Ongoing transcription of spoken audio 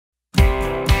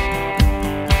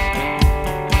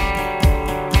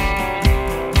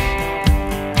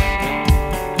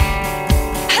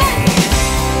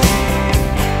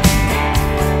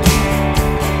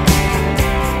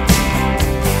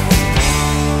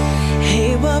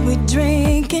what we're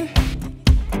drinking.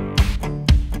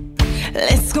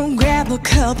 Let's go grab a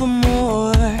couple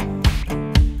more,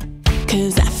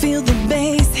 'cause I feel the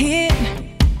bass hit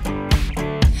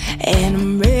and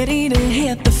I'm ready to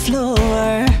hit the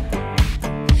floor.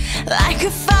 Like a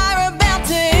fire about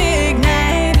to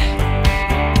ignite,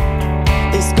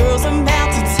 this girl's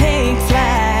about to take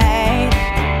flight.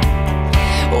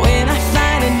 When I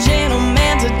find a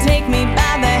gentleman to take me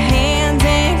by the hand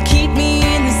and keep me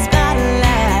in the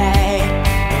spotlight.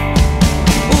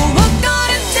 Well, we're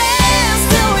gonna dance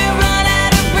till we run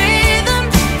out of rhythm,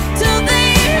 till they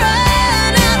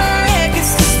run out of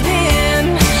records to spin.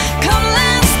 Come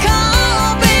last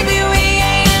call, baby, we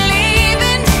ain't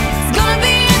leaving. It's gonna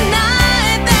be a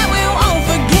night that we won't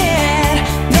forget.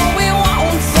 No, we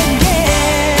won't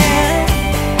forget.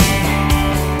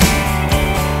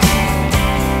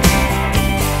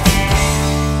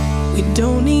 We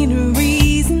don't need a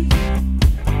reason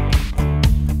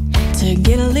to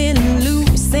get a little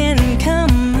loose and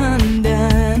come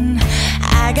undone.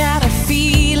 I got a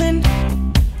feeling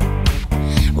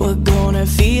we're gonna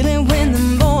feel it when the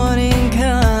morning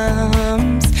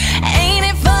comes. Ain't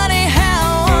it funny how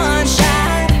one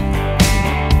shot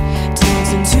turns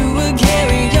into a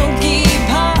karaoke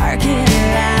parking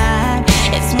lot?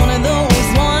 It's one of those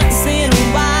once in a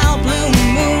while blue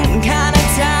moon kind of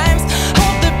times.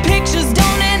 Hope the pictures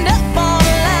don't end up on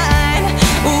the line.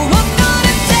 Ooh, we're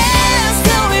gonna dance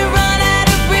till we run out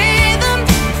of rhythm,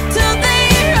 till they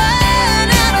run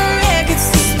out of records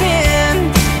to spin.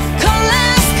 Call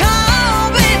last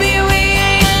call, baby, we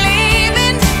ain't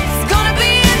leaving. It's gonna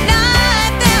be a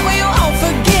night that we won't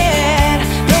forget.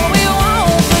 No, we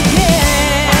won't forget.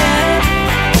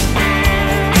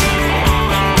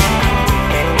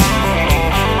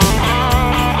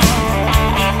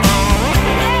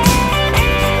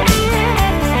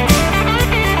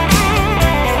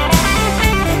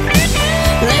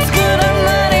 Let's put our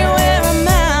money where our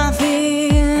mouth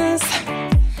is.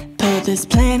 Put this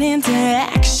plan into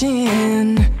action.